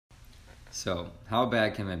So, how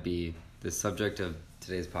bad can it be? The subject of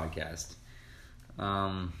today's podcast.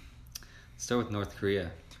 Let's start with North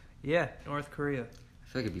Korea. Yeah, North Korea. I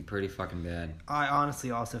feel like it'd be pretty fucking bad. I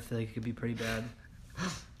honestly also feel like it could be pretty bad.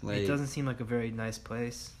 It doesn't seem like a very nice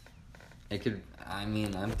place. It could. I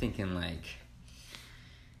mean, I'm thinking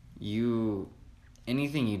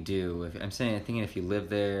anything you do. I'm thinking if you live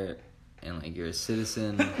there and you're a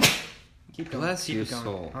citizen. Bless your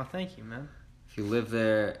soul. Oh, thank you, man. If you live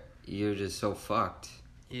there, you're just so fucked.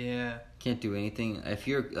 Yeah. Can't do anything. If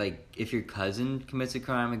your cousin commits a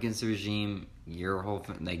crime against the regime, you're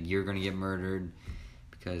gonna get murdered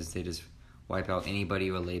because they just wipe out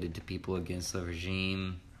anybody related to people against the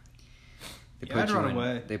regime. I'd run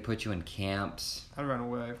away. They put you in camps. I'd run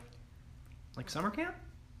away. Like summer camp?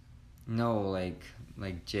 No, like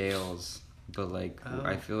jails, but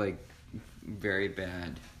I feel like very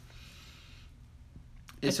bad.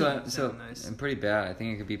 So nice. And pretty bad. I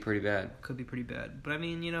think it could be pretty bad. Could be pretty bad. But I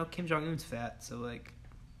mean, Kim Jong-un's fat, so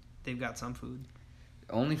they've got some food.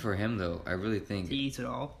 Only for him though. I really think he eats it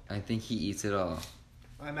all. I think he eats it all.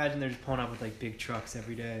 I imagine they're just pulling up with big trucks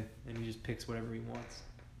every day, and he just picks whatever he wants.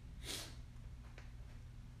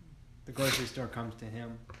 The grocery store comes to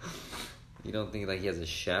him. You don't think he has a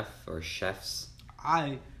chef or chefs?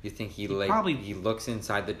 You think he looks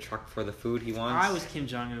inside the truck for the food he wants? If I was Kim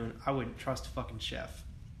Jong-un, I wouldn't trust a fucking chef.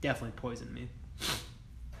 Definitely poison me.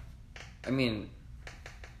 I mean,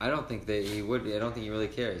 I don't think that he would. I don't think he really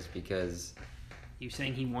cares because. You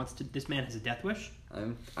saying he wants to? This man has a death wish.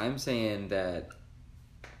 I'm saying that.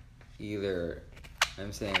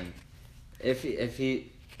 I'm saying, if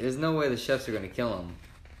he, there's no way the chefs are gonna kill him,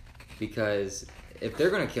 because if they're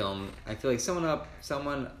gonna kill him, I feel like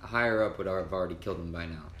someone higher up would have already killed him by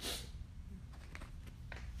now.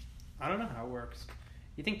 I don't know how it works.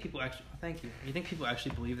 You think people actually? Oh, thank you. You think people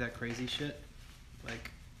actually believe that crazy shit?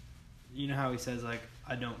 You know how he says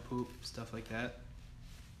I don't poop, stuff like that.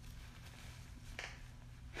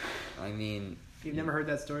 I mean, you've never heard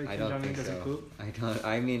that story? Kim Jong-un doesn't poop. I don't.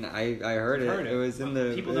 I mean, I heard it. It was in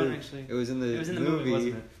the. People don't actually. It was in the movie,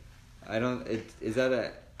 wasn't it? I don't. Is that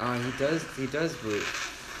a? He does. He does poop.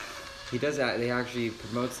 He does that. They actually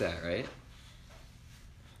promotes that, right?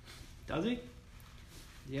 Does he?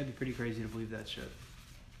 Yeah, it'd be pretty crazy to believe that shit.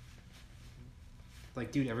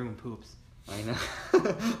 Dude, everyone poops. I know.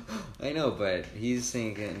 I know, but they're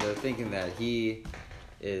thinking that he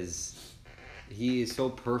is so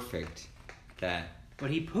perfect that. But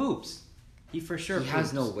he poops. He for sure He poops.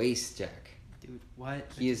 has no waste, Jack. Dude, what?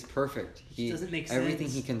 He is perfect. It doesn't make sense. Everything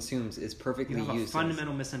he consumes is perfectly used. You have a useless.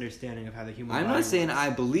 fundamental misunderstanding of how the human I'm body not saying works. I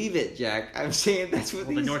believe it, Jack. I'm saying that's what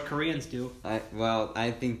the North Koreans do. I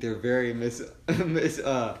think they're very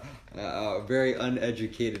very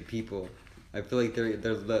uneducated people. I feel like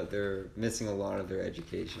they're missing a lot of their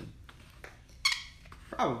education.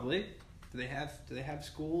 Probably. Do they have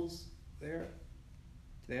schools there?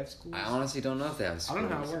 Do they have schools? I honestly don't know if they have schools. I don't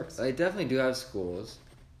know how it works. They definitely do have schools.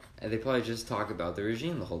 And they probably just talk about the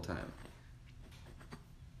regime the whole time.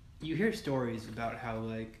 You hear stories about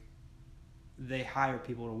how, they hire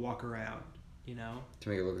people to walk around, To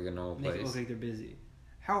make it look like a normal place. Make it look like they're busy.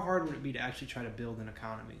 How hard would it be to actually try to build an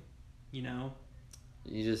economy, You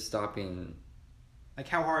just stop being...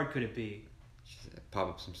 how hard could it be? Just pop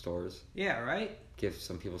up some stores. Yeah, right? Give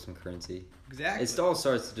some people some currency. Exactly. It all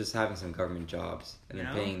starts with just having some government jobs. And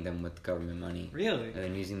then paying them with government money. Really? And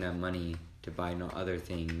then using that money to buy other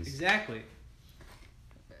things. Exactly.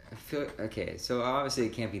 I feel okay. So obviously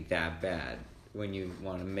it can't be that bad when you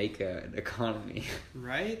want to make an economy,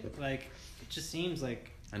 right? It just seems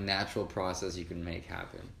like a natural process you can make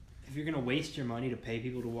happen. If you're gonna waste your money to pay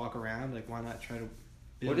people to walk around, why not try to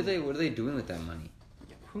build... What are they doing with that money?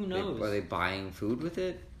 Who knows? Are they buying food with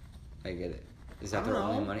it? I get it. Is that their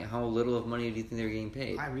only money? How little of money do you think they're getting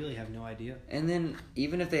paid? I really have no idea. And then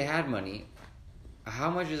even if they had money, how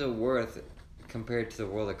much is it worth compared to the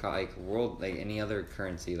world any other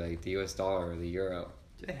currency like the US dollar or the euro?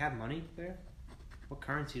 Do they have money there? What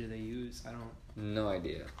currency do they use? I don't. No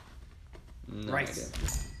idea. Rice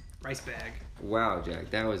bag. Wow, Jack,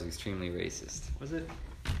 that was extremely racist. Was it?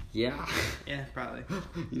 Yeah. Yeah, probably.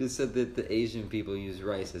 You just said that the Asian people use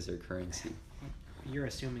rice as their currency. You're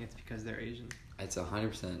assuming it's because they're Asian. It's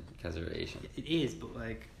 100% because they're Asian. It is, but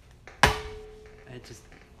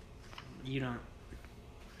you don't.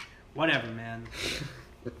 Whatever, man.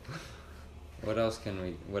 What else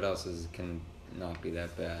can not be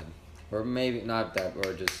that bad? Or maybe not that,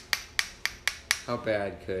 or just how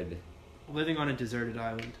bad could... Living on a deserted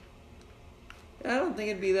island. I don't think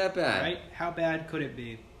it'd be that bad. Right? How bad could it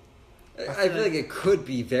be? I feel like it could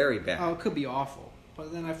be very bad. Oh, it could be awful.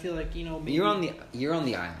 But then I feel like, maybe... You're on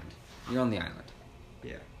the island. You're on the island.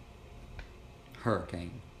 Yeah.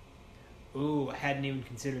 Hurricane. Ooh, I hadn't even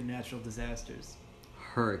considered natural disasters.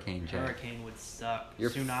 Hurricane, Jack. Hurricane would suck. You're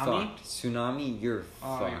Tsunami? fucked. Tsunami, you're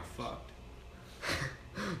Oh, fucked. you're fucked.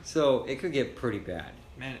 So, it could get pretty bad.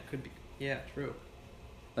 Man, it could be. Yeah, true.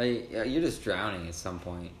 Like, you're just drowning at some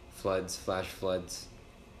point. Floods, flash floods.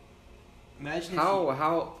 Imagine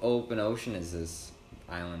How open ocean is this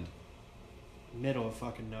island? middle of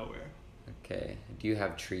fucking nowhere. Okay. Do you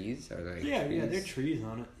have trees? Are there Yeah, trees? there are trees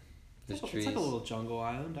on it. There's It's trees. like a little jungle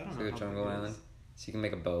island. I don't It's know. like a how jungle big it island. is. So you can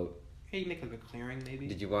make a boat. Yeah, you make like a clearing maybe.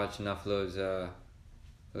 Did you watch enough of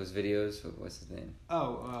those videos? What's his name?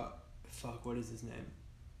 Oh, fuck, what is his name?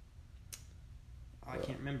 I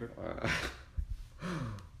can't remember.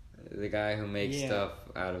 The guy who makes Yeah. stuff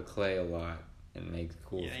out of clay a lot and makes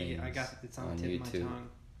cool Yeah, things. I got it's on on the tip YouTube. of my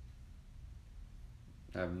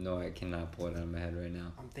tongue. I cannot pull it out of my head right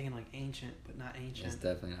now. I'm thinking like ancient, but not ancient. It's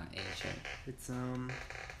definitely not ancient. It's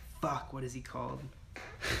fuck, what is he called?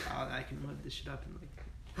 I can look this shit up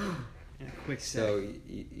in a quick sec. So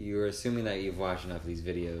you're assuming that you've watched enough of these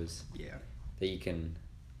videos Yeah. that you can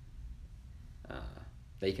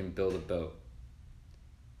build a boat.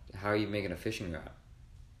 How are you making a fishing rod?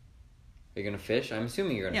 Are you gonna fish? I'm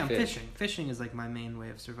assuming you're gonna I'm fish. fishing. Fishing is like my main way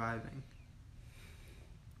of surviving.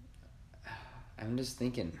 I'm just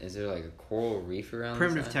thinking, is there like a coral reef around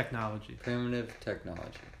Primitive this island? technology. Primitive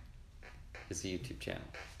Technology. It's a YouTube channel.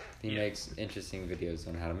 He makes interesting videos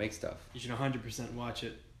on how to make stuff. You should 100% watch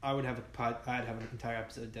it. I'd have an entire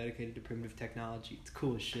episode dedicated to primitive technology. It's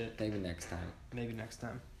cool as shit. Maybe next time. Maybe next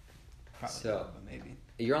time. Probably So- not, but maybe.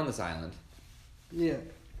 You're on this island. Yeah.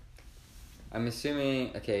 I'm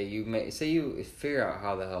assuming, okay, say you figure out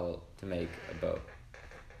how the hell to make a boat.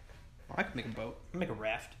 Well, I could make a boat. I make a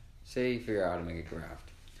raft. Say you figure out how to make a raft.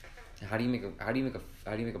 How do you make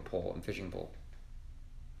a pole and fishing pole?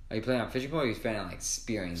 Are you playing on fishing pole or are you planning on like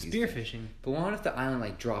spearing these Spear things? fishing. But what if the island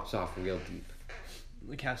like drops off real deep?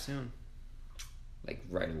 Look how soon. Like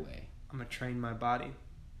right away. I'm gonna train my body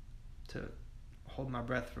to hold my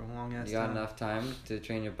breath for a long ass You got time. enough time to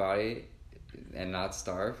train your body and not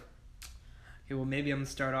starve? Okay, well maybe I'm gonna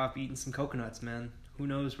start off eating some coconuts, man. Who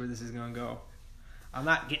knows where this is gonna go? I'm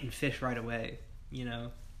not getting fish right away, you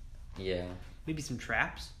know. Yeah. Maybe some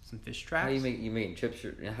traps, some fish traps. How are you making trips?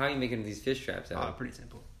 How are you making these fish traps out? Pretty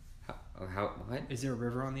simple. How what? Is there a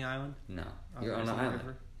river on the island? No, Oh, you're on there's an no island.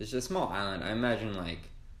 river? It's a small island. I imagine like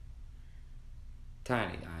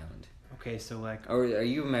tiny island. Okay, so like, Or are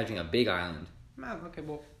you imagining a big island? okay,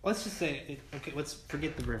 well, let's just say, okay, let's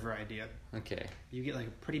forget the river idea. Okay. You get like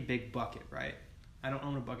a pretty big bucket, right? I don't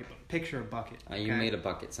own a bucket, but picture a bucket. You okay? made a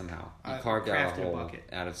bucket somehow. You I carved out crafted a a hole bucket.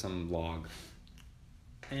 out of some log.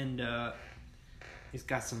 And it's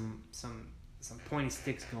got some pointy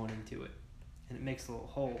sticks going into it, and it makes a little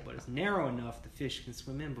hole, but it's narrow enough the fish can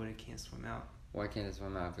swim in, but it can't swim out. Why can't it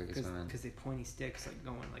swim out if it can swim in? Because they pointy sticks like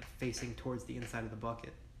going like facing towards the inside of the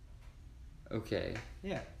bucket. Okay.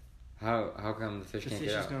 Yeah. How come the fish The can't fish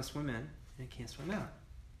get is out? gonna swim in, and it can't swim out.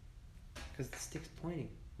 Because the stick's pointing.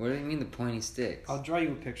 What do you mean the pointy sticks? I'll draw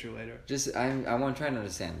you a picture later. I want to try to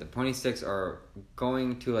understand. The pointy sticks are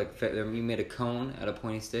going to like you made a cone out of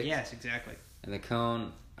pointy sticks. Yes, exactly. And the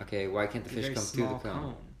cone. Okay, why can't the It's a fish very come through the small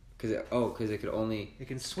cone? Because it could only. It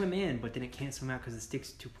can swim in, but then it can't swim out because the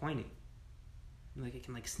stick's too pointy. Like it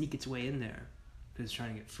can like sneak its way in there because it's trying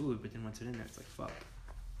to get food, but then once it's in there, it's like fuck.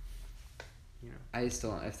 You know. I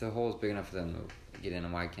still, if the hole is big enough for them to get in,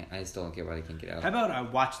 I still don't get why they can't get out. How about I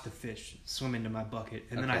watch the fish swim into my bucket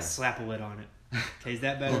and then I Okay. slap a lid on it? Okay, is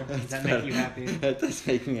that better? Does that make you happy? That does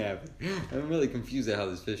make me happy. I'm really confused at how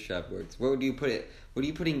this fish trap works. What are you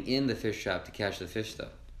putting in the fish trap to catch the fish though?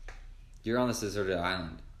 You're on this deserted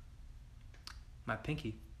island. My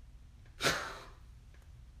pinky.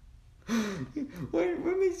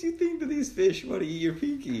 What makes you think that these fish want to eat your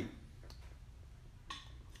pinky?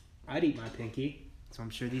 I'd eat my pinky, so I'm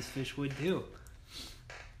sure these fish would too.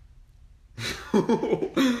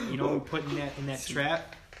 You know what we put in that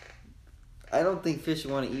trap? I don't think fish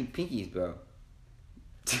want to eat pinkies, bro.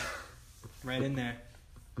 Right in there.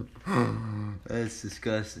 That's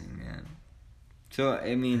disgusting, man. So,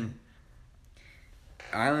 I mean,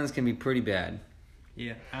 islands can be pretty bad,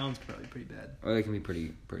 Yeah, island's probably pretty bad. or they can be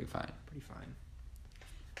pretty fine. Pretty fine.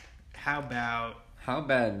 How about How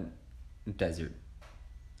bad desert?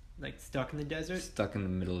 like stuck in the desert? Stuck in the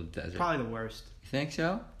middle of the desert. Probably the worst. You think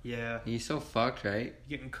so? Yeah. You're so fucked, right?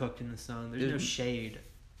 You're getting cooked in the sun. There's no shade.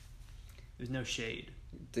 There's no shade.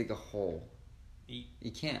 Dig a hole.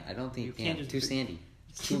 You can't. I don't think you You can't can. just Too dig- sandy.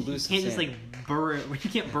 It's too You loose. can't of just sand. like burrow. You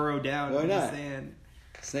can't burrow down Why in the not? sand.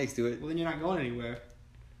 Snakes do it. Well, then you're not going anywhere.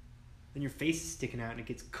 Then your face is sticking out and it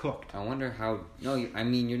gets cooked. I wonder how. No, I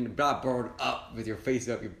mean you're not bird up with your face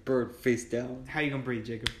up. You're bird face down. How you gonna breathe,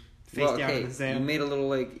 Jacob? Face down in the sand. You made a little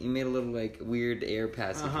like weird air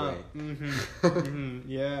passageway.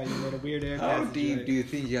 Yeah, you made a weird air How passageway. deep do you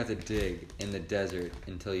think you have to dig in the desert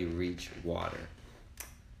until you reach water?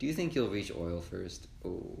 Do you think you'll reach oil first?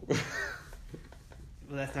 Oh. Well,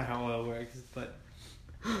 that's not how oil works, but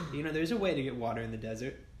there's a way to get water in the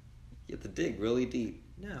desert. You have to dig really deep.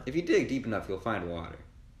 No. If you dig deep enough, you'll find water.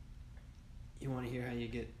 You want to hear how you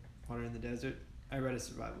get water in the desert? I read a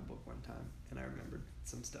survival book one time, and I remembered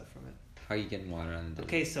some stuff from it. How are you getting water on the desert?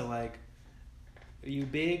 Okay, so like, you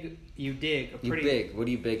dig a pretty... You big. What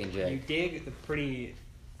do you big and You jag? dig a pretty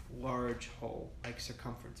large hole, like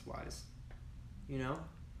circumference-wise.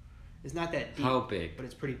 It's not that deep. How big? But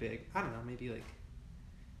it's pretty big. I don't know, maybe like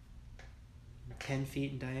 10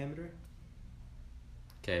 feet in diameter.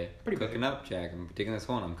 Okay. Pretty cooking big. up, Jack. I'm digging this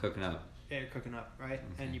hole and I'm cooking up. Yeah, you're cooking up, right?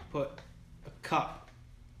 Okay. And you put a cup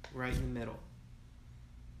right in the middle.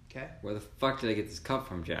 Okay? Where the fuck did I get this cup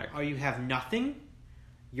from, Jack? Oh, you have nothing?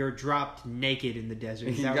 You're dropped naked in the desert.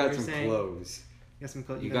 Is You that got what you're some saying? clothes. You got some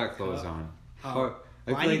clothes. You got clothes on. Oh.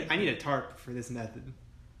 I Well, feel I need a tarp for this method.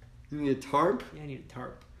 You need a tarp? Yeah, I need a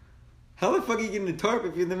tarp. How the fuck are you getting a tarp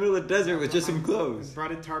if you're in the middle of the desert with just some I clothes?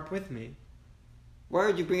 brought a tarp with me. Why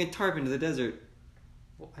would you bring a tarp into the desert?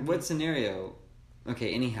 Well, What scenario?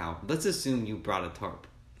 Okay, anyhow, let's assume you brought a tarp.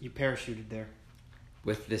 You parachuted there.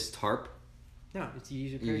 With this tarp? No, it's you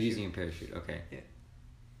use your You're parachute. using a parachute, okay. Yeah.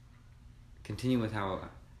 Continue with how...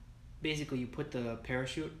 Basically, you put the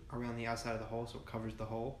parachute around the outside of the hole so it covers the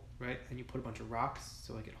hole, right? And you put a bunch of rocks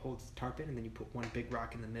so like it holds the tarp in, and then you put one big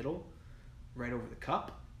rock in the middle, right over the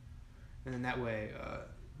cup. And then that way,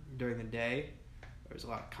 during the day, there's a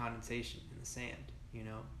lot of condensation in the sand,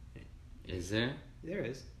 Is there? There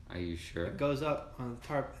is. Are you sure? It goes up on the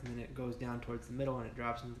tarp, and then it goes down towards the middle, and it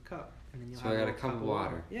drops into the cup. And then you'll So have I got a little cup of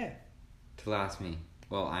water. Yeah. To last me.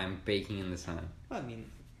 Well, I'm baking in the sun. Well, I mean,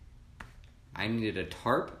 I needed a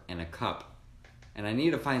tarp and a cup. And I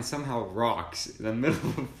needed to find somehow rocks in the middle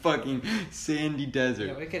of a fucking sandy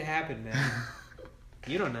desert. it could happen, man.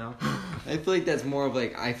 You don't know. I feel like that's more of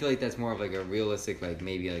like a realistic, like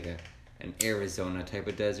maybe like an Arizona type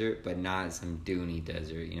of desert, but not some Dooney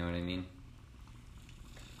desert. You know what I mean?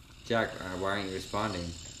 Jack, why aren't you responding?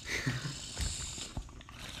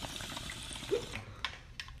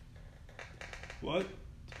 What?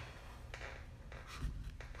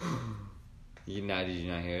 Did you not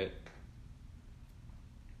hear it?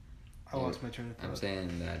 I lost my train of thought. I'm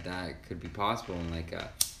saying that could be possible in like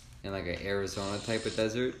an Arizona type of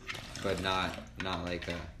desert, but not like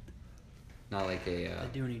a A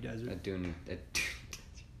Dooney desert. a Dooney.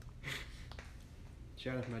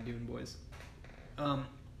 Shout out to my Dune boys.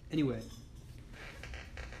 Anyway.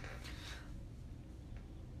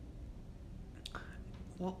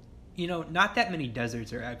 Well, not that many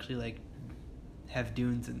deserts are actually have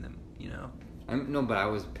dunes in them.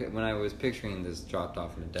 But when I was picturing this dropped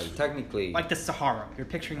off in the desert, technically Like the Sahara. You're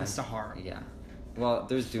picturing the Sahara. Yeah. Well,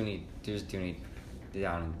 there's Dooney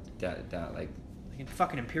down like Like in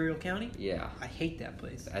fucking Imperial County? yeah. I hate that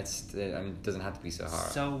place. It doesn't have to be Sahara.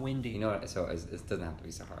 So windy. You know what? So it doesn't have to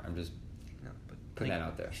be Sahara. I'm just No, but putting that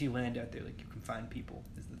out there. If you land out there, you can find people,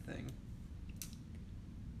 is the thing.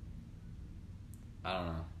 I don't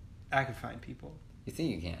know. I can find people. You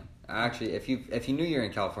think you can? Actually, if you knew you're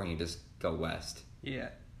in California, just go west. Yeah,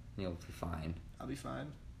 You'll be fine. I'll be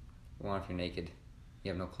fine. What if you're naked?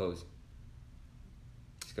 You have no clothes.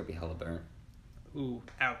 It's gonna be hella burnt. Ooh,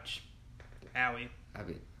 ouch. Owie.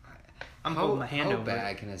 I'm how holding my hand how over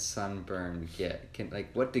bad can a sunburn get?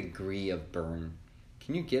 What degree of burn?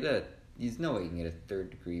 Can you get there's no way you can get a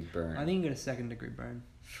 3rd degree burn. I think you get a 2nd degree burn.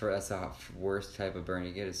 That's the worst type of burn.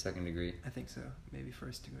 You get a 2nd degree. I think so. Maybe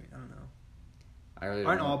 1st degree. I don't know. I really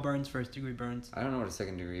Aren't don't know. all burns 1st degree burns? I don't know what a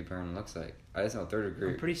 2nd degree burn looks like. I just know 3rd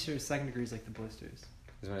degree I'm pretty sure 2nd degree is like the blisters.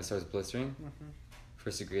 is when it starts blistering. Mm-hmm.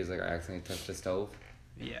 1st degree is like I accidentally touched the stove.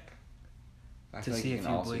 Yeah. I To feel like see you if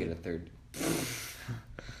can you also bleed. get a 3rd.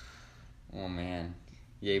 Oh man,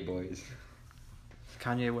 yay boys!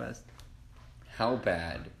 Kanye West. How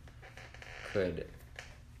bad could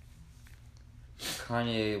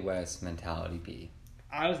Kanye West mentality be?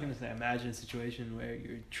 I was gonna say, imagine a situation where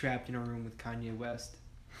you're trapped in a room with Kanye West.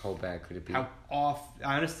 How bad could it be? How off?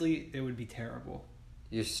 Honestly, it would be terrible.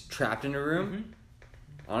 You're trapped in a room.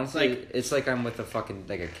 Mm-hmm. Honestly, it's like I'm with a fucking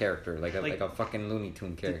a character, like a fucking Looney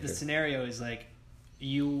Tune character. The scenario is like,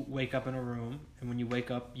 you wake up in a room, and when you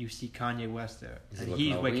wake up, you see Kanye West there, Is he and looking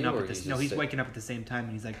he's over waking you, up or at this. he's No, just he's sitting- waking up at the same time,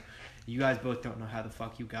 and he's like, "You guys both don't know how the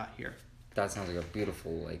fuck you got here." That sounds like a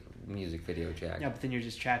beautiful like music video, Jack. Yeah, but then you're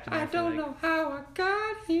just trapped in there. I don't know how I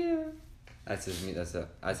got here. That's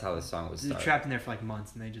how the song was. You're trapped in there for like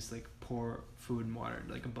months, and they just like pour food and water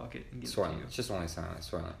into like a bucket and give it to you. It's just only silent,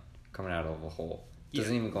 swirling, coming out of a hole. It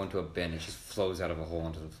doesn't even go into a bin. It just flows out of a hole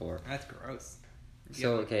onto the floor. That's gross.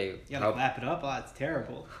 You gotta lap it up. Oh, it's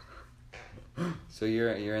terrible. So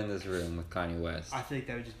you're in this room with Kanye West. I think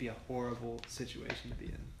that would just be a horrible situation to be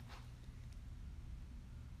in.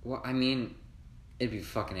 Well, I mean, it'd be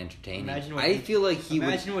fucking entertaining. Imagine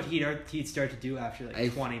what he'd start to do after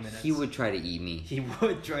like 20 minutes. He would try to eat me. He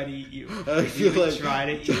would try to eat you. I feel like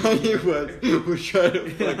Kanye West would try to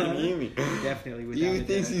fucking eat me. He definitely would. He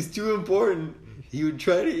thinks he's too important. He would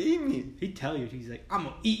try to eat me. He'd tell you. He's like, I'm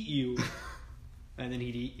gonna eat you. And then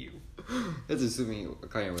he'd eat you. That's assuming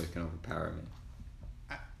Kanye West can overpower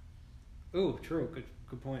me. Ooh, true.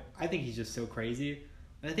 Good point. I think he's just so crazy.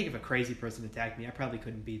 I think if a crazy person attacked me, I probably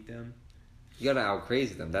couldn't beat them. You gotta out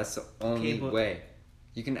crazy them. That's the only way.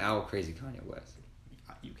 You can out crazy Kanye West.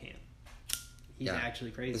 You can't. He's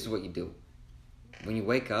actually crazy. This is what you do. When you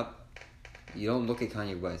wake up, you don't look at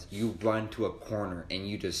Kanye West. You run to a corner and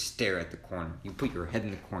you just stare at the corner. You put your head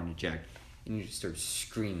in the corner, Jack, and you just start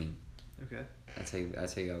screaming. Okay. That's how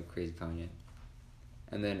you out crazy Kanye.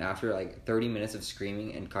 And then after like 30 minutes of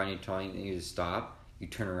screaming and Kanye telling you to stop, you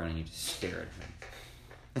turn around and you just stare at him.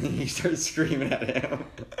 And you start screaming at him.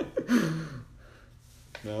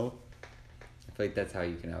 No? I feel like that's how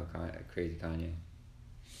you can out crazy Kanye. And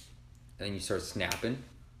then you start snapping.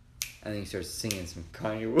 And then you start singing some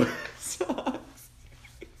Kanye West songs.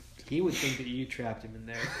 He would think that you trapped him in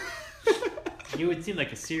there. You would seem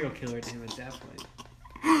like a serial killer to him at that point.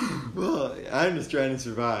 Well, I'm just trying to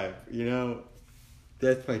survive, you know?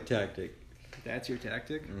 That's my tactic. That's your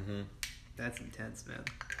tactic? Mm-hmm. That's intense, man.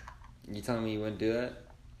 You telling me you wouldn't do that?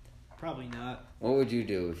 Probably not. What would you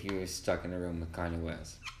do if you were stuck in a room with Kanye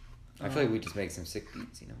West? I feel like we just make some sick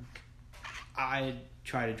beats, you know? I'd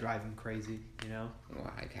try to drive him crazy, you know?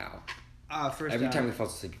 Like how? Every time we fall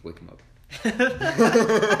asleep, you wake him up.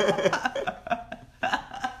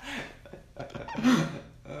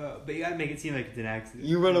 But you gotta make it seem like it's an accident.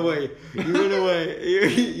 You run away. You run away.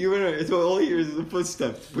 You run away. It's all he hears is the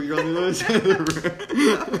footsteps. But you're on the other side of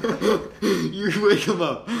the room. You wake him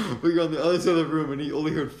up. But you're on the other side of the room and he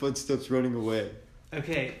only heard footsteps running away.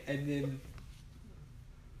 Okay, and then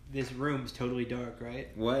this room's totally dark,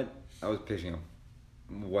 right? What? I was picturing a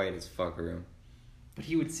white as fuck room. But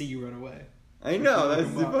he would see you run away. I know,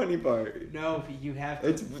 that's the funny part. No, you have to.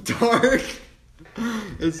 It's dark.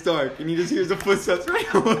 It's dark, and he just hears the footsteps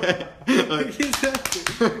right away. Like,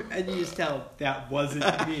 and you just tell that wasn't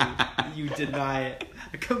me. You deny it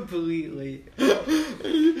completely.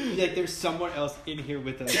 Like there's someone else in here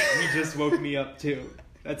with us. He just woke me up too.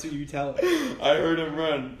 That's what you tell him. I heard him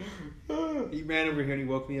run. He ran over here and he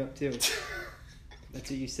woke me up too. That's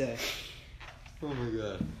what you say. Oh my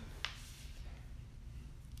god.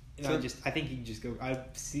 And I think he'd just go.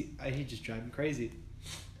 He'd just drive him crazy.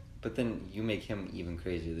 But then you make him even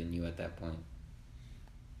crazier than you at that point.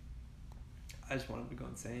 I just want him to go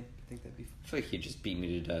insane. I think that'd be fun. I feel like he'd just beat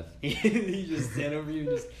me to death. He just stand over you and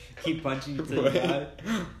just keep punching you till you die.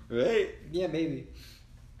 Right? Yeah, maybe.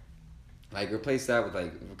 Like, replace that with,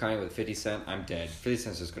 like, kind of with 50 Cent, I'm dead. 50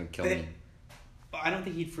 Cent's just gonna kill me. I don't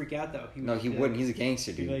think he'd freak out, though. He wouldn't. He's a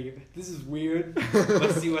gangster, dude. Like, this is weird.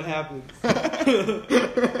 Let's see what happens.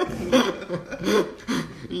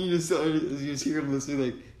 You just hear him listening,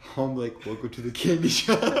 like, hum, like, welcome to the candy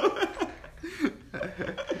shop.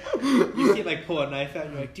 You see him, like, pull a knife out,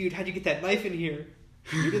 and you're like, dude, how'd you get that knife in here?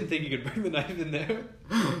 You didn't think you could bring the knife in there.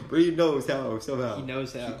 But he knows how, somehow. He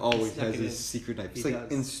knows how. He always has his secret knife. It's,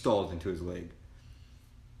 like, installed into his leg.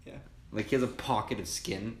 Yeah. Like, he has a pocket of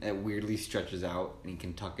skin that weirdly stretches out, and he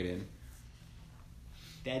can tuck it in.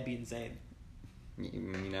 That'd be insane.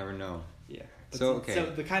 You never know. Yeah. So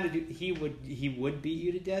the kind of dude, he would beat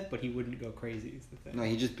you to death, but he wouldn't go crazy is the thing. No,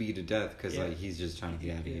 he just beat you to death because like he's just trying to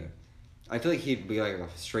get out of here. I feel like he'd be like a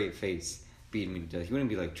straight face beating me to death. He wouldn't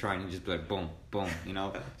be like trying. He'd just be like boom, boom, you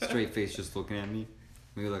know, straight face just looking at me.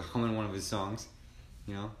 Maybe like humming one of his songs,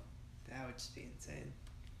 you know. That would just be insane.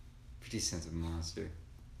 50 Cent's a monster.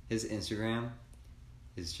 His Instagram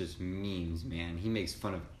is just memes, man. He makes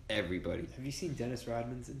fun of everybody. Have you seen Dennis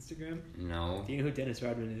Rodman's Instagram? No. Do you know who Dennis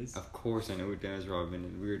Rodman is? Of course I know who Dennis Rodman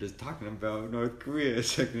is. We were just talking about North Korea a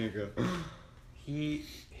second ago. His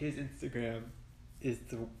Instagram is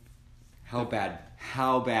How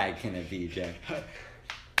bad can it be, Jack?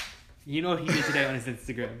 You know what he did today on his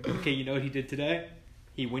Instagram? Okay, you know what he did today?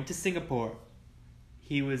 He went to Singapore.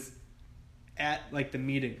 He was at like the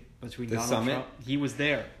meeting between the Donald summit? Trump. He was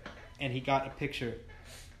there, and he got a picture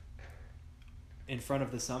in front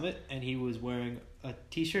of the summit, and he was wearing a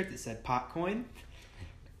T-shirt that said Potcoin,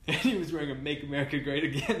 and he was wearing a "Make America Great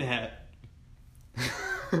Again" hat.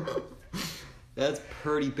 That's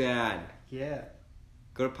pretty bad. Yeah.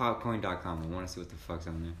 Go to popcoin.com. I want to see what the fuck's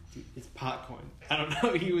on there. Dude, it's Potcoin. I don't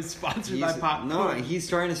know. He was sponsored by Potcoin. No, he's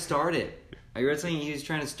trying to start it. I read something. He's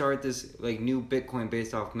trying to start this like new Bitcoin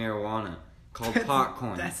based off marijuana called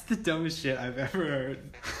Potcoin. That's the dumbest shit I've ever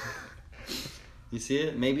heard. You see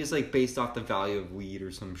it? Maybe it's like based off the value of weed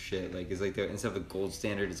or some shit. Like it's like instead of the gold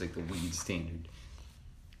standard, it's like the weed standard.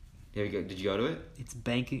 Did you go to it? It's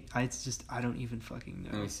banking. It's just I don't even fucking know.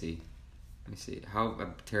 Let me see. How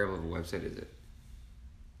terrible of a website is it?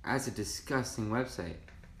 That's a disgusting website.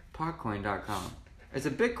 Potcoin.com. It's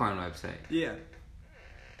a Bitcoin website. Yeah.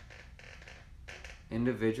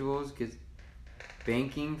 Individuals get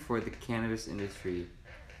banking for the cannabis industry.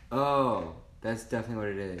 Oh, that's definitely what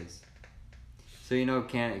it is. So you know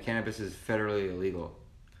cannabis is federally illegal.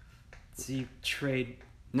 So you trade...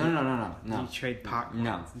 No. You trade pot coins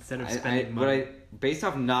no. instead of spending money. Based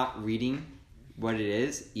off not reading what it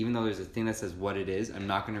is, even though there's a thing that says what it is, I'm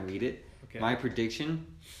not going to read it. Okay. My prediction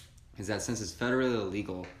is that since it's federally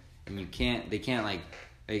illegal and they can't like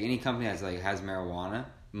any company that's like has marijuana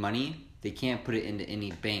money, they can't put it into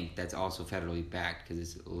any bank that's also federally backed because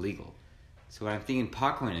it's illegal. So what I'm thinking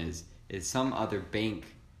Potcoin is some other bank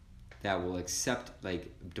that will accept like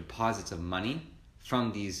deposits of money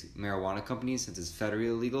from these marijuana companies since it's federally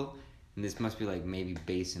illegal, and this must be like maybe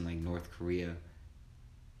based in like North Korea.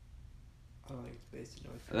 I don't think it's based in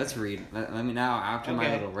North Korea. Let's read. Let me now after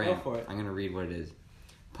my little rant. Go for it. I'm gonna read what it is.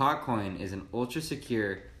 Potcoin is an ultra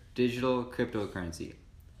secure digital cryptocurrency.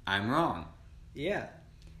 I'm wrong. Yeah.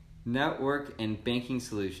 Network and banking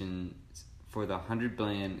solutions for the 100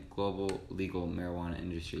 billion global legal marijuana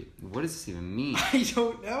industry. What does this even mean? I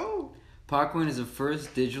don't know. Potcoin is the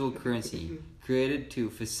first digital currency created to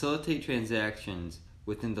facilitate transactions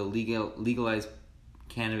within the legalized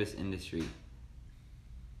cannabis industry.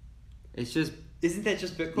 It's just... Isn't that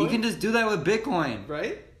just Bitcoin? You can just do that with Bitcoin.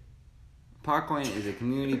 Right? Potcoin is a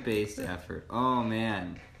community-based effort. Oh,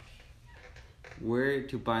 man. Where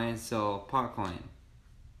to buy and sell Potcoin?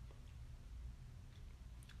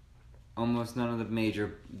 Almost none of the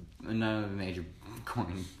major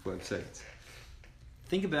coin websites.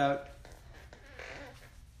 Think about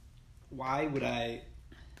why would I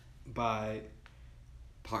buy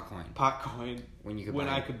Potcoin when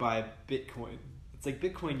I could buy Bitcoin? It's like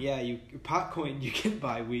Bitcoin, Potcoin you can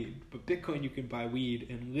buy weed, but Bitcoin you can buy weed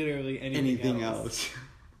and literally anything else.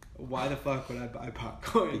 Why the fuck would I buy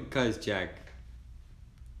Potcoin? Because Jack,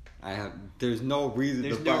 there's no reason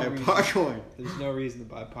to buy a Potcoin. There's no reason to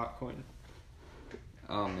buy Potcoin.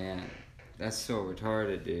 Oh man, that's so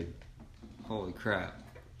retarded, dude. Holy crap.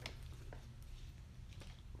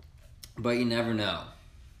 But you never know.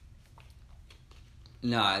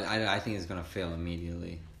 No, I think it's gonna fail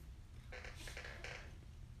immediately.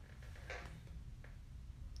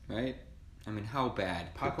 Right? I mean, how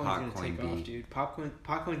bad could Potcoin's Potcoin gonna take be? off, dude.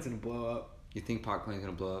 Potcoin's gonna blow up. You think Potcoin's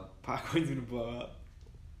gonna blow up? Potcoin's gonna blow up.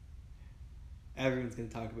 Everyone's gonna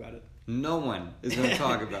talk about it. No one is gonna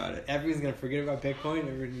talk about it. Everyone's gonna forget about Bitcoin.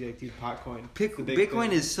 Everyone's gonna be like, dude, Potcoin.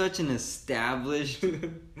 Bitcoin is such an established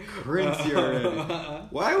currency already.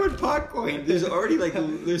 Why would Potcoin? There's already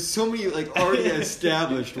there's so many already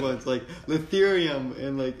established ones like Ethereum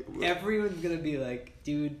and Everyone's gonna be like,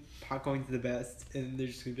 dude, Potcoin's the best, and they're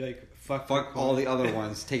just gonna be like, fuck all the other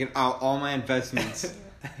ones, taking out all my investments,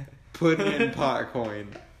 putting in Potcoin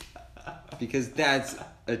because that's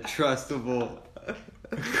a trustable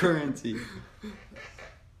currency.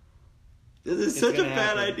 This is such a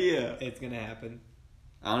bad idea. It's gonna happen.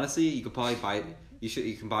 Honestly, you could probably buy.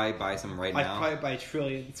 You can buy some right now. I'd probably buy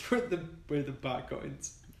trillions worth the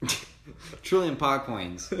Potcoins. Trillion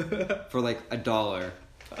Potcoins for $1.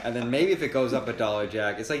 And then maybe if it goes up $1,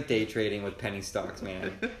 Jack, it's like day trading with penny stocks,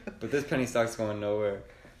 man. But this penny stock's going nowhere.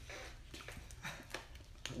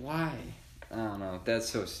 Why? I don't know. That's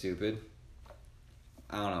so stupid.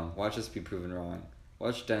 I don't know. Watch us be proven wrong.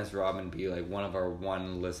 Watch Dennis Rodman be one of our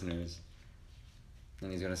one listeners. And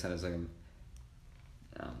he's going to send us I don't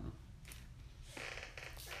know.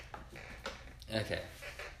 Okay.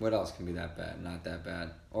 What else can be that bad? Not that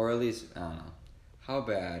bad. Or at least, I don't know. How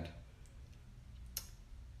bad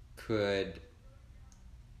could...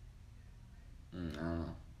 I don't know.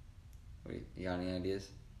 Wait, you got any ideas?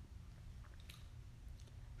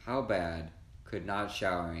 How bad could not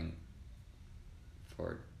showering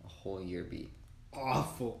for a whole year be?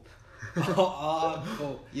 Awful.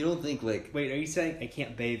 Awful. You don't think Wait, are you saying I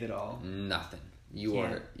can't bathe at all? Nothing.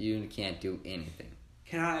 You can't do anything.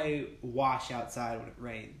 Can I wash outside when it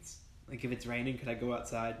rains? Like if it's raining, could I go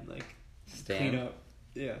outside and like Stand? clean up?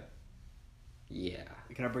 Yeah. Yeah.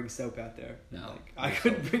 Can I bring soap out there? No. Like, I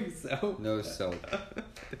couldn't bring soap. No soap.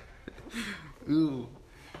 Ooh.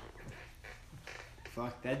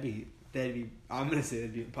 Fuck, that'd be. I'm gonna say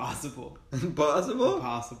that'd be impossible. Impossible?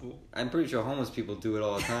 Impossible. I'm pretty sure homeless people do it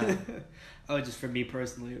all the time. Oh, just for me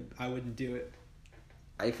personally, I wouldn't do it.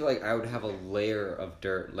 I feel like I would have a layer of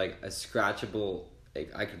dirt, like a scratchable.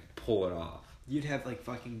 Like I could pull it off. You'd have like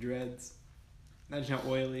fucking dreads. Imagine how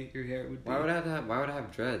oily your hair would be. Why would I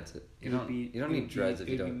have dreads? You don't need dreads if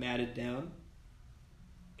you It'd don't. be matted down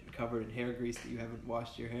and covered in hair grease that you haven't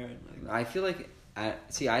washed your hair in. Like, I feel like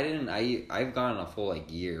I've gone a full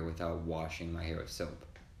like year without washing my hair with soap.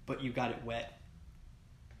 but you got it wet.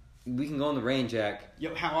 We can go in the rain, Jack.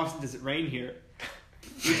 Yo, how often does it rain here?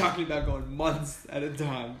 You're talking about going months at a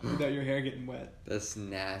time without your hair getting wet. That's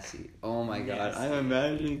nasty. Oh my god. Nasty. I'm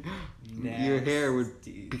imagining your hair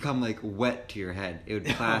would become like wet to your head. It would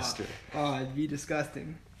plaster. Oh, it'd be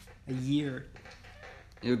disgusting. A year.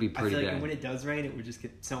 It would be I pretty feel like bad. when it does rain, it would just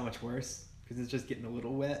get so much worse because it's just getting a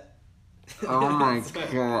little wet. Oh my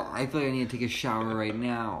god. I feel like I need to take a shower right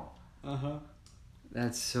now. Uh-huh.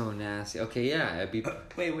 That's so nasty. Okay, yeah, it'd be...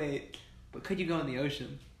 Wait. But could you go in the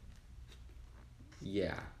ocean?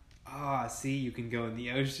 Yeah. Ah, see, you can go in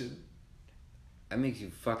the ocean. That makes you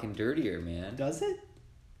fucking dirtier, man. Does it?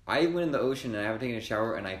 I went in the ocean and I haven't taken a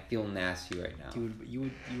shower and I feel nasty right now. Dude, but you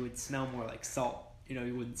would smell more like salt. You know,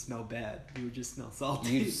 you wouldn't smell bad. You would just smell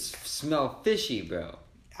salty. You smell fishy, bro.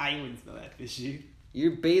 I wouldn't smell that fishy.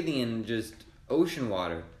 You're bathing in just ocean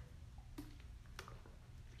water.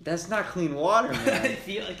 That's not clean water, I man.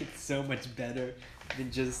 feel like it's so much better than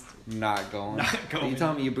just... Not going. You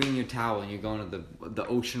tell me you're bringing your towel and you're going to the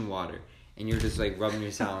ocean water and you're just like rubbing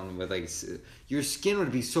yourself with like... Your skin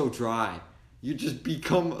would be so dry. You just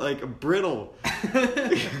become like brittle.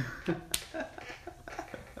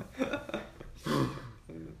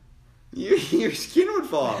 Your skin would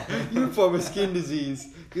fall off. You would form a skin disease.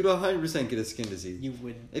 You'd 100% get a skin disease. You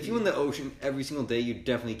wouldn't. If you were in the ocean every single day, you'd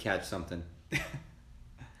definitely catch something.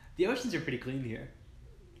 The oceans are pretty clean here.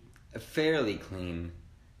 Fairly clean.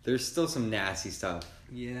 There's still some nasty stuff.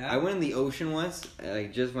 Yeah. I went in the ocean once,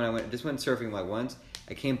 like just went surfing like once.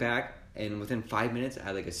 I came back and within 5 minutes I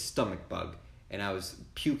had like a stomach bug and I was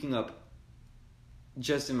puking up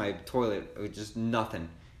just in my toilet. It was just nothing.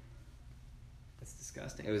 That's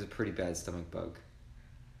disgusting. It was a pretty bad stomach bug.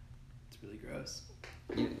 It's really gross.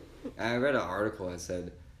 I read an article that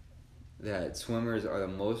said that surfers are the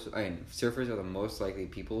most likely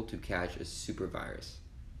people to catch a super virus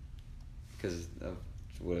because of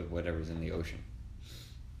whatever's in the ocean.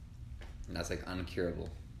 And that's like uncurable.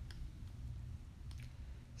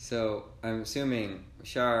 So I'm assuming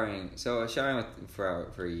showering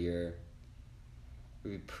for a year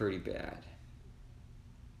would be pretty bad.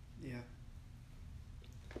 Yeah.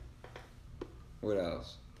 What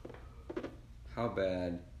else? How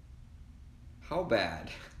bad?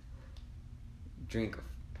 Drink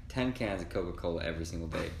 10 cans of Coca-Cola every single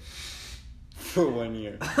day for 1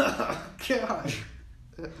 year. God.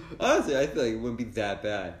 Honestly, I feel like it wouldn't be that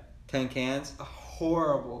bad. 10 cans?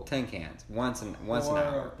 Horrible. 10 cans. Once an hour.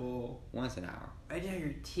 Horrible. Once an hour. Imagine how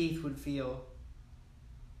your teeth would feel.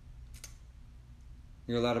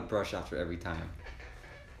 You're allowed to brush after every time.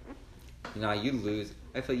 No, you lose.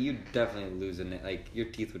 I feel like you definitely lose like your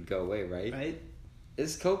teeth would go away, right? Right?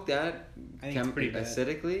 Is Coke that I think it's pretty bad.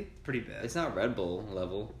 acidically? Pretty bad. It's not Red Bull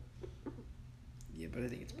level. Yeah, but I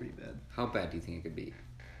think it's pretty bad. How bad do you think it could be?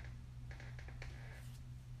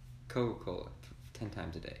 Coca-Cola 10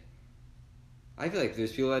 times a day. I feel like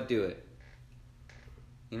there's people that do it.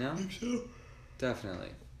 You know? I think so.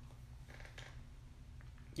 Definitely.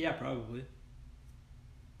 Yeah, probably.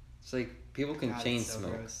 It's like people can God, chain it's so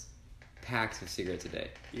smoke gross. packs of cigarettes a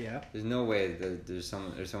day. Yeah. There's no way that there's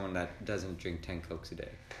someone that doesn't drink 10 Cokes a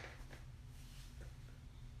day.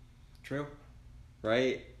 True.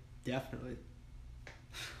 Right? Definitely.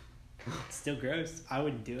 It's still gross. I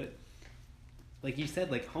wouldn't do it. Like you said,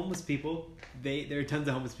 like homeless people, there are tons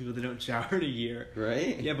of homeless people that don't shower in a year.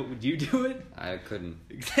 Right? Yeah, but would you do it? I couldn't.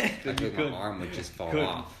 Exactly. I feel like my arm would just fall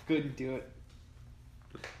off. Couldn't do it.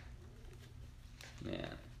 Man.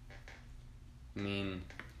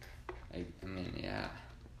 I mean, yeah.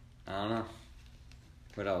 I don't know.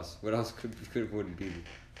 What else? What else would be?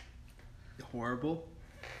 Horrible.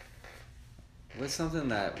 What's something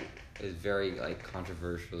that is very like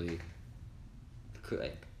controversially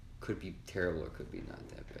could be terrible or could be not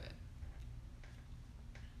that bad?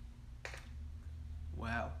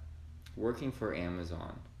 Wow. Working for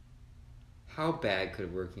Amazon. How bad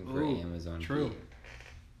could working for Amazon true. be?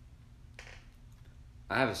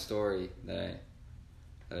 I have a story that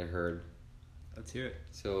I heard. Let's hear it.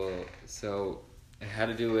 So it had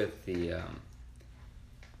to do with the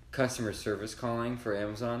customer service calling for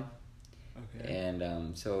Amazon. Okay.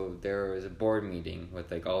 And so there was a board meeting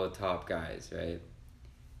with like all the top guys, right?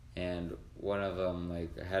 And one of them,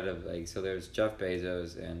 like head of like, so there's Jeff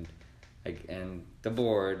Bezos and the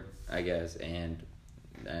board, I guess, and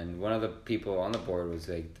one of the people on the board was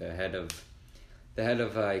like the head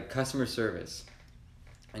of like customer service,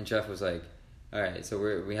 and Jeff was like, all right, so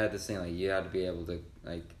we had this thing like you had to be able to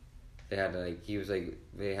like, they had to like, he was like,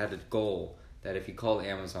 they had a goal that if you called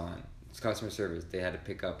Amazon, it's customer service, they had to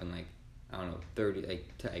pick up in like, I don't know, 30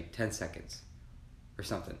 like 10 seconds or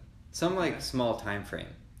something, some like small time frame.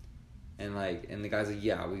 And the guy's like,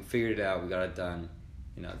 yeah, we figured it out. We got it done.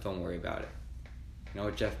 You know, don't worry about it. You know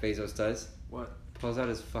what Jeff Bezos does? What? Pulls out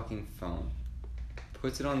his fucking phone,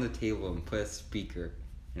 puts it on the table and puts a speaker,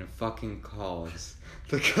 and fucking calls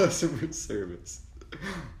the customer service.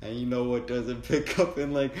 And you know what doesn't pick up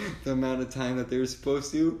in like the amount of time that they were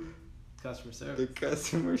supposed to? Customer service. The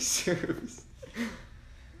customer service.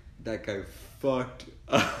 That guy fucked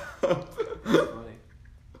up. Funny.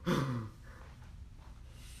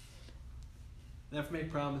 Never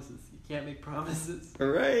make promises. You can't make promises.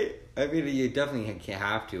 Right? I mean, you definitely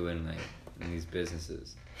have to in these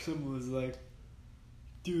businesses. Someone was like,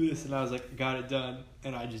 do this, and I was like, got it done,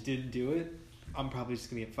 and I just didn't do it. I'm probably just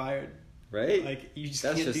gonna get fired. Right? Like, you just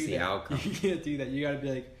That's can't just do the that. outcome. You can't do that. You gotta be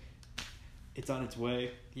like, it's on its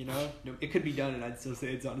way, you know? No, it could be done, and I'd still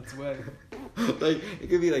say it's on its way. Like, it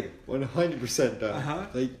could be like 100% done. Uh-huh.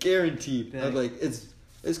 Like, guaranteed. Yeah. I'm like, it's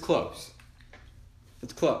close.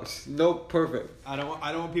 It's close. No, perfect. I don't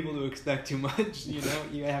want people to expect too much, you know?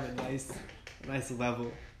 You gotta have a nice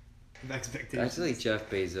level of expectations. Actually, Jeff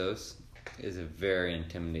Bezos is a very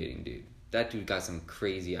intimidating dude. That dude got some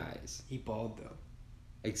crazy eyes. He bald, though.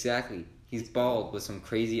 Exactly. He's bald with some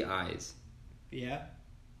crazy eyes. Yeah.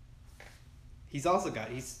 He's also got,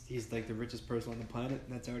 he's like the richest person on the planet,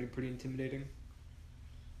 and that's already pretty intimidating.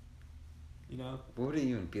 You know? What would it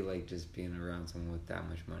even be like just being around someone with that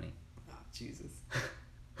much money? Oh, Jesus.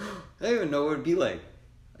 I don't even know what it'd be like.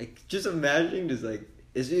 Like, just imagining just like,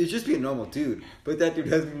 it's just be a normal dude, but that dude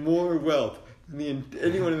has more wealth than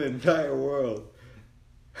anyone in the entire world.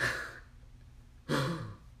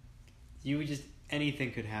 You would just,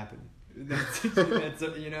 anything could happen. That's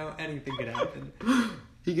you know, anything could happen.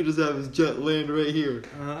 He could just have his jet land right here.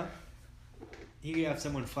 Uh-huh. You could have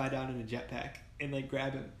someone fly down in a jetpack and like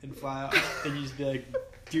grab him and fly off, and you just be like,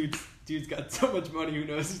 dude's got so much money, who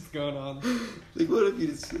knows what's going on. Like, what if you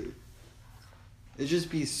just... It'd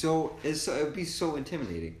just be it'd be so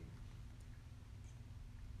intimidating.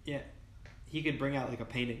 Yeah. He could bring out like a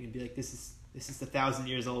painting and be like, this is 1,000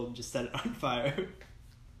 years old, and just set it on fire.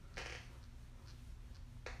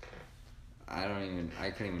 I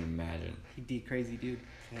couldn't even imagine. He'd be a crazy dude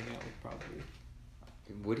to hang out with, probably.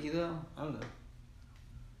 Would he though? I don't know.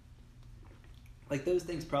 Like, those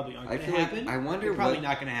things probably aren't I going to feel like- happen. I wonder They're probably what-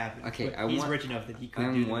 not going to happen. Okay, but he's rich enough that he could do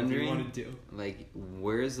it if he wanted to. Like,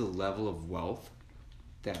 where's the level of wealth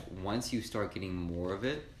that once you start getting more of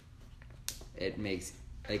it, it makes,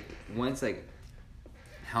 like, once, like,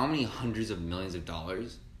 how many hundreds of millions of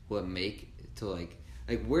dollars will it make to, like,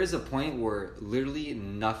 where's the point where literally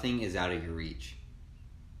nothing is out of your reach?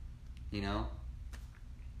 You know?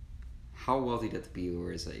 How wealthy does it have to be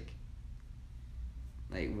where it's, like,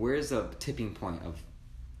 where's the tipping point of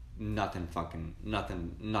nothing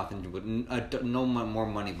would, no more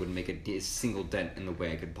money would make a single dent in the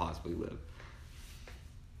way I could possibly live.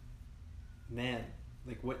 Man,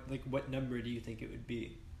 what number do you think it would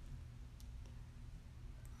be?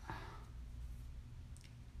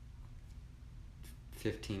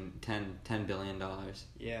 $10 billion.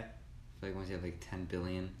 Yeah. Like once you have like 10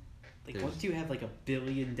 billion. Like once you have like $1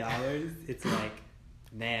 billion, it's like,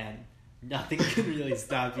 man, nothing can really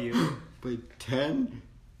stop you. But 10?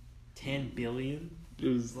 10 billion?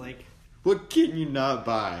 Is like, what can you not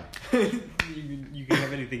buy? you can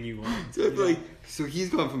have anything you want. So I feel like, so he's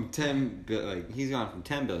gone from 10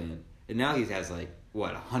 billion, and now he has like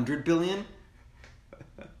what, 100 billion?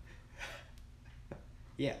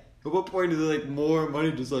 Yeah. At what point is it like more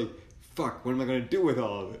money? Just like, fuck, what am I gonna do with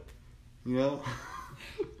all of it? You know?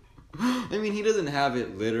 I mean, he doesn't have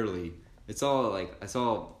it literally. It's all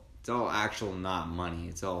actual not money.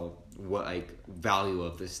 It's all what like value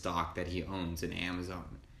of the stock that he owns in Amazon.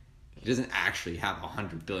 He doesn't actually have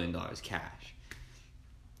 $100 billion cash,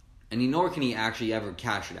 and nor can he actually ever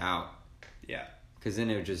cash it out. Yeah. Because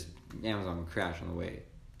then it would just, Amazon would crash on the way,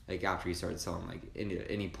 like after he started selling like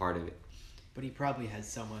any part of it. But he probably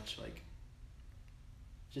has so much like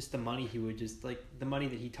Just the money he would just like the money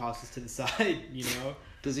that he tosses to the side, you know.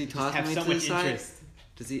 Does he Just toss have money so to the much side? interest.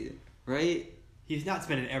 Does he? Right? He's not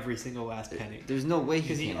spending every single last penny There's no way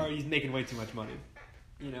because he can. he's making way too much money.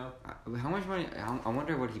 You know. How much money? I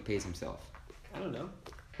wonder what he pays himself. I don't know.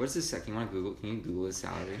 What's his Can you Google? Can you Google his He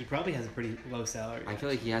salary? probably has a pretty low salary. I feel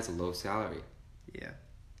like he has a low salary. Yeah.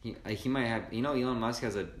 He might have. Elon Musk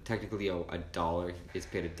has technically a dollar. He gets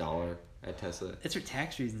paid $1 at Tesla. It's for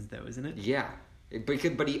tax reasons, though, isn't it? Yeah,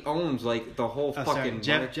 but he owns like the whole fucking.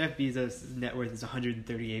 Jeff Bezos' net worth is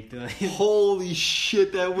 $138 billion. Holy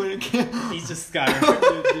shit! That went again. He's just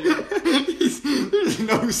skyrocketed, dude. There's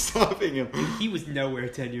no stopping him. He was nowhere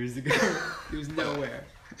 10 years ago. He was nowhere.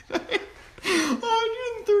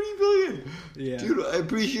 130 billion. Yeah. Dude, I'm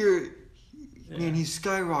pretty sure. Yeah. Man, he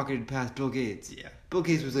skyrocketed past Bill Gates. Yeah. Bill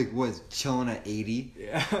Gates was like, what, chilling at 80?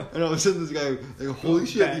 Yeah. And all of a sudden this guy, like, holy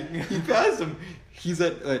shit, Bang. he passed him. He's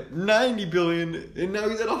at 90 billion, and now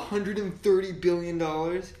he's at $130 billion.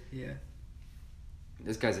 Yeah.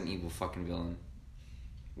 This guy's an evil fucking villain.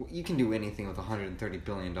 You can do anything with $130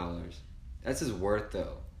 billion. That's his worth,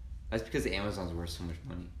 though. That's because Amazon's worth so much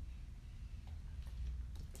money.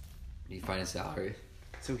 Do you find his salary?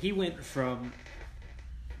 So he went from,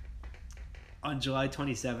 on July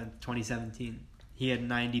 27th, 2017, he had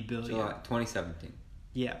 90 billion. July 2017.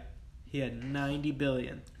 Yeah. He had 90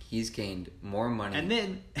 billion. He's gained more money. And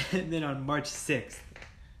then on March 6th.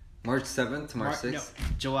 March 7th to March 6th? No,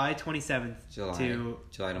 July 27th to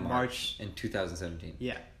July to March in 2017.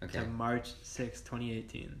 Yeah. Okay. To March 6th,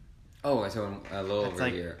 2018. Oh, so a little over a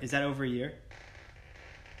year. Is that over a year?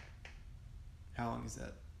 How long is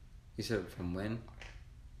that? You said from when?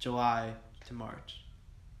 July to March.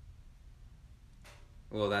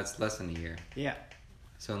 Well, that's less than a year. Yeah.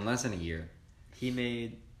 So in less than a year, He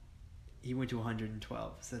went to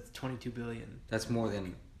 112. So that's 22 billion. that's more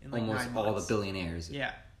than In like almost 9 all the months. billionaires.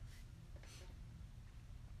 Yeah.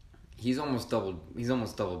 He's almost double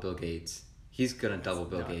Bill Gates. He's gonna double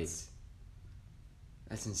Bill nuts. Gates.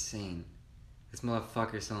 That's insane. This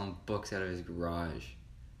motherfucker's selling books out of his garage.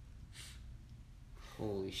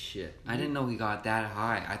 Holy shit. I didn't know he got that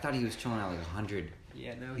high. I thought he was chilling at like 100.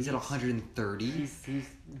 Yeah, no. He's at 130? He's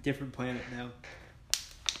different planet now.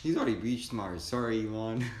 He's already reached Mars. Sorry,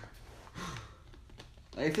 Elon.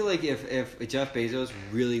 I feel like if Jeff Bezos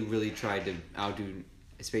really, really tried to outdo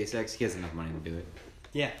SpaceX, he has enough money to do it.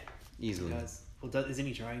 Yeah. Easily. He does. Well, isn't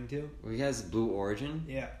he trying to? Well, he has Blue Origin.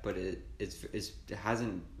 Yeah. But it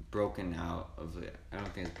hasn't broken out of the. I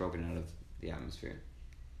don't think it's broken out of the atmosphere.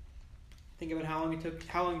 Think about how long it took.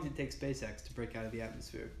 How long did it take SpaceX to break out of the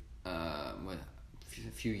atmosphere? What?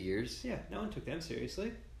 A few years. Yeah, no one took them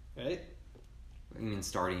seriously, right? I mean,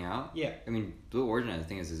 starting out. Yeah. I mean, Blue Origin, I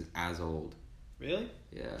think, is as old. Really?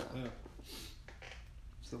 Yeah. Oh.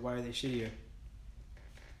 So why are they shittier?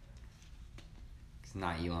 It's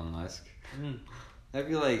not Elon Musk. Mm. I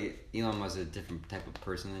feel like Elon Musk is a different type of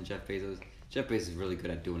person than Jeff Bezos. Jeff Bezos is really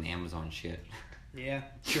good at doing Amazon shit. Yeah,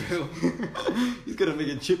 true. He's gonna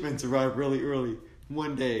make shipments arrive really early.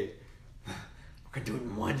 One day. We're gonna do it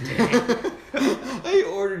in one day. I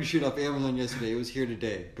ordered shit off Amazon yesterday. It was here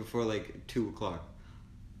today before like 2:00.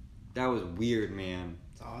 That was weird, man.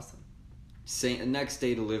 It's awesome. Next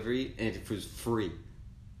day delivery, and it was free.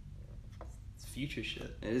 It's future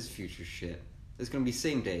shit. It is future shit. It's gonna be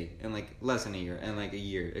same day in like less than a year, and like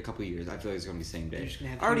a couple years. I feel like it's gonna be same day. They're just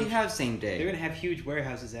gonna have I already huge- have same day. They're gonna have huge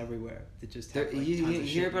warehouses everywhere that just have like, You tons of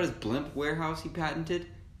hear shit. about his blimp warehouse he patented?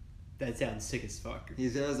 That sounds sick as fuck. He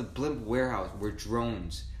has a blimp warehouse where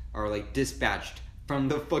drones are like dispatched from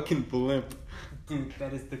the fucking blimp. Dude,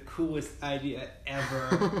 that is the coolest idea ever.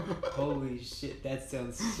 Holy shit, that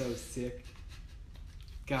sounds so sick.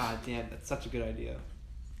 God damn, that's such a good idea.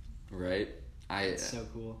 Right? It's so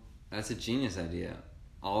cool. That's a genius idea.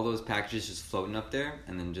 All those packages just floating up there,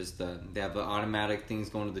 and then just they have the automatic things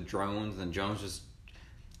going to the drones, and drones just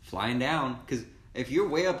flying down. Because if you're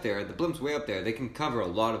way up there, the blimp's way up there, they can cover a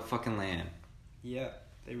lot of fucking land. Yeah,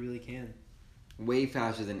 they really can. Way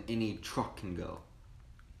faster than any truck can go.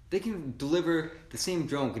 They can deliver, the same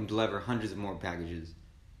drone can deliver hundreds of more packages.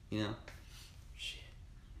 You know? Shit.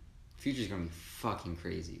 Future's gonna be fucking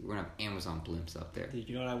crazy. We're gonna have Amazon blimps up there. Dude,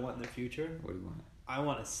 you know what I want in the future? What do you want? I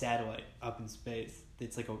want a satellite up in space.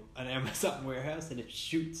 It's like an Amazon warehouse, and it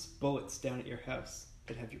shoots bullets down at your house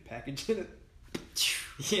that have your package in it.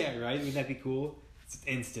 Yeah, right? Wouldn't that be cool? It's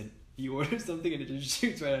instant. You order something and it just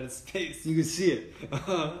shoots right out of space. You can see it.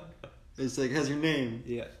 It's like, has your name.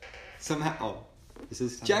 Yeah. Somehow. It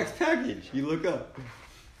says, Jack's package. You look up.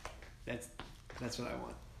 That's what I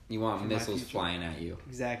want. You want For my missiles future. flying at you.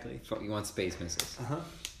 Exactly. You want space missiles Uh-huh.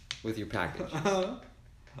 with your package. Uh-huh.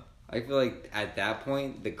 I feel like at that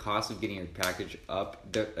point, the cost of getting your package up,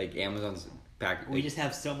 like Amazon's package. We just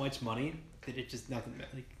have so much money that it just nothing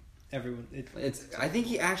like everyone. It's. I think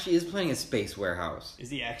he actually is planning a space warehouse. Is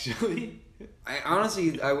he actually? I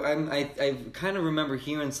honestly, I kind of remember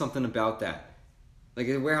hearing something about that, like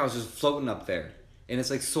a warehouse just floating up there, and it's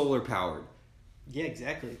like solar powered. Yeah,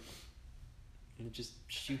 exactly. And it just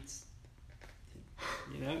shoots.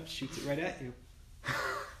 You know, shoots it right at you.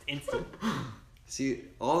 Instant. See,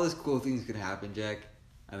 all these cool things could happen, Jack,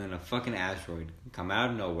 and then a fucking asteroid can come out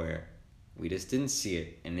of nowhere. We just didn't see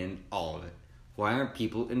it, and in all of it. Why aren't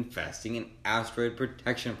people investing in asteroid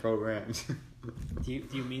protection programs? Do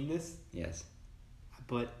you mean this? Yes.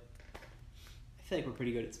 But I feel like we're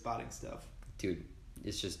pretty good at spotting stuff. Dude,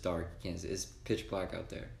 it's just dark. You can't see. It's pitch black out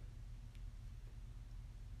there.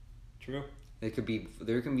 True. There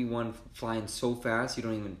can be one flying so fast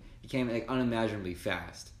you can't like unimaginably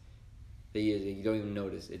fast. That you don't even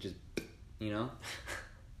notice. It just, you know?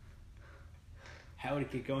 How would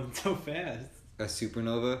it get going so fast? A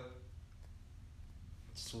supernova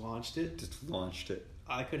Just launched it? just launched it.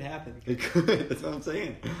 It could happen. It could. That's what I'm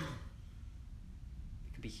saying. It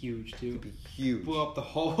could be huge, too. It could be huge. Blow up the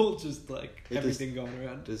whole, just like It everything going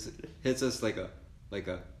around. Just hits us like I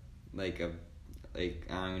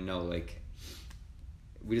don't even know, like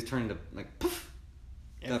we just turn into like poof.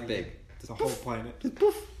 That big. It's a whole planet. Just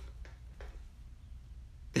poof.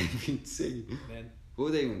 That'd be insane. Man. What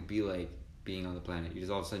would they even be like being on the planet? You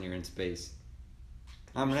just all of a sudden you're in space.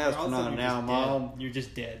 I'm an All of a sudden astronaut you're now, just Mom. dead. You're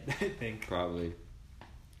just dead, I think. Probably.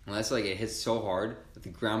 Unless like it hits so hard that the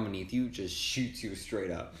ground beneath you just shoots you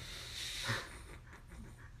straight up.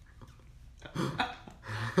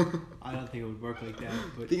 I don't think it would work like that.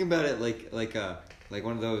 But Think about it like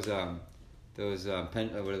one of those what are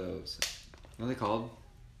those? What are they called?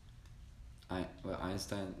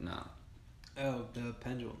 Einstein? No. oh, the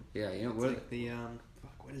pendulum. Yeah, you know It's what? like the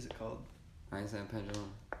what is it called? Einstein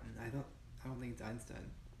pendulum. I don't think it's Einstein.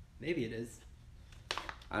 Maybe it is.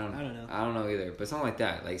 I don't know. I don't know either, but something like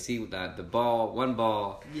that. Like, see that one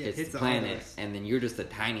ball Yeah, hits the the planet, ice. and then you're just a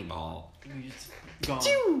tiny ball. You just gone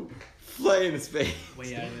Choo! Fly into space.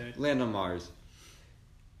 way out of there. Land on Mars.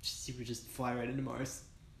 You would just fly right into Mars.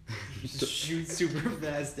 You just shoot super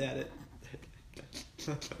fast at it.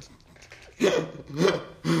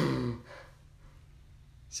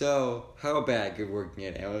 So, how bad could working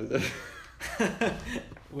at Amazon?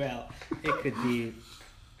 Well, it could be.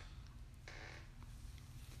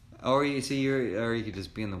 or you could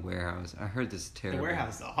just be in the warehouse. I heard this is terrible. The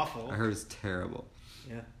warehouse is awful. I heard it's terrible.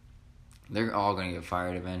 Yeah. They're all gonna get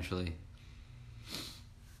fired eventually.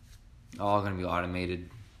 All gonna be automated.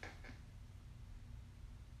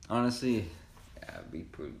 Honestly, yeah, it'd be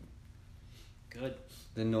pretty. Good.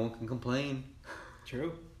 Then no one can complain.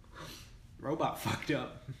 True. Robot fucked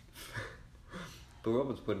up. But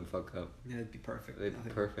robots wouldn't fuck up, Yeah, it'd be perfect. They'd be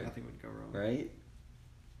perfect. Nothing would go wrong. right?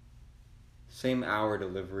 Same hour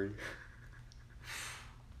delivery.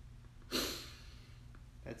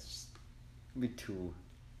 That's just It'd be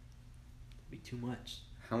be too much.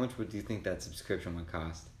 How much would you think that subscription would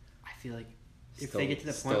cost? I feel like if Still- they get to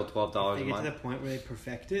the still point, $12 if they a get month? to the point where they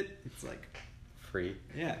perfect it, it's like, Free.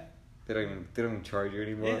 yeah, They don't even charge you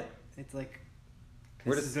anymore. yeah, it's like.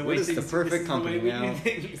 We're this just- is the we're way just the things- perfect this is the company way we now. do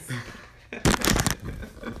things.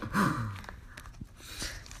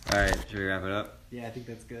 Alright, should we wrap it up? Yeah, I think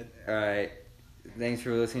that's good. Alright. Thanks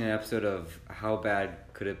for listening to an episode of How Bad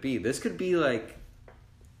Could It Be? This could be like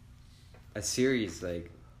a series,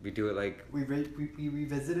 like we do it like We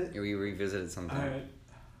revisit it. we revisit it sometime.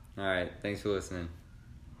 Alright, thanks for listening.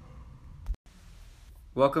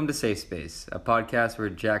 Welcome to Safe Space, a podcast where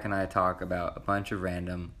Jack and I talk about a bunch of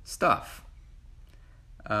random stuff.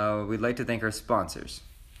 We'd like to thank our sponsors.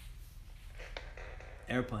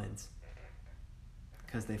 Airplanes.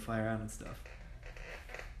 Because they fly around and stuff.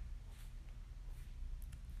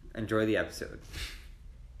 Enjoy the episode.